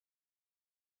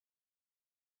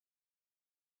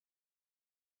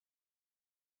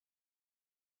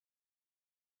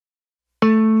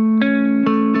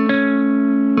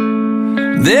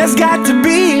There's got to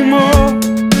be more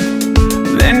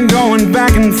than going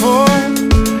back and forth,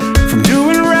 from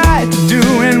doing right to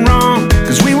doing wrong,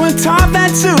 'cause we were taught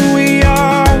that's who we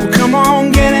are. Well, come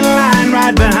on, get in line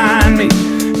right behind me,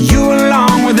 you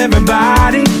along with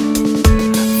everybody,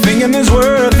 thinking there's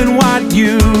worth in what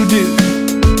you do.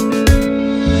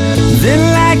 Then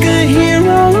like a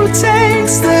hero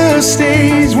takes the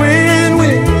stage when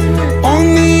we're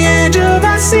on the edge of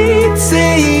our seat,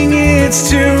 saying it's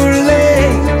too late.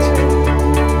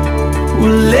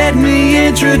 Well, let me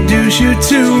introduce you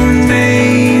to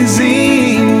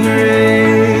amazing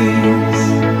grace.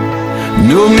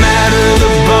 No matter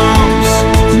the bumps,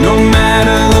 no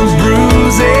matter the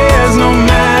bruises, no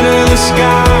matter the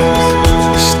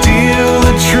scars, still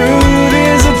the truth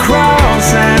is the cross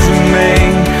has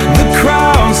made, the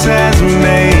cross has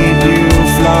made you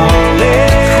flawless.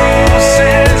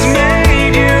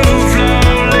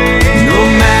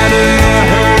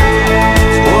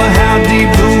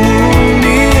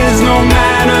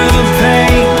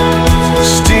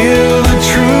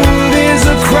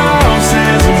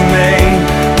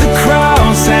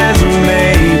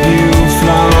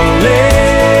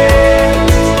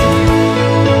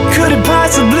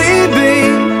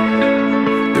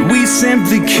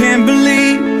 Simply can't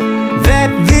believe that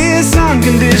this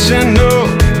unconditional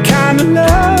kind of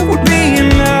love would be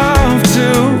enough to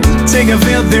take a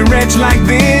filthy wretch like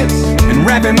this and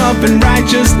wrap him up in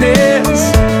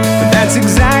righteousness. But that's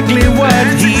exactly what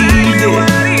he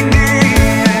did.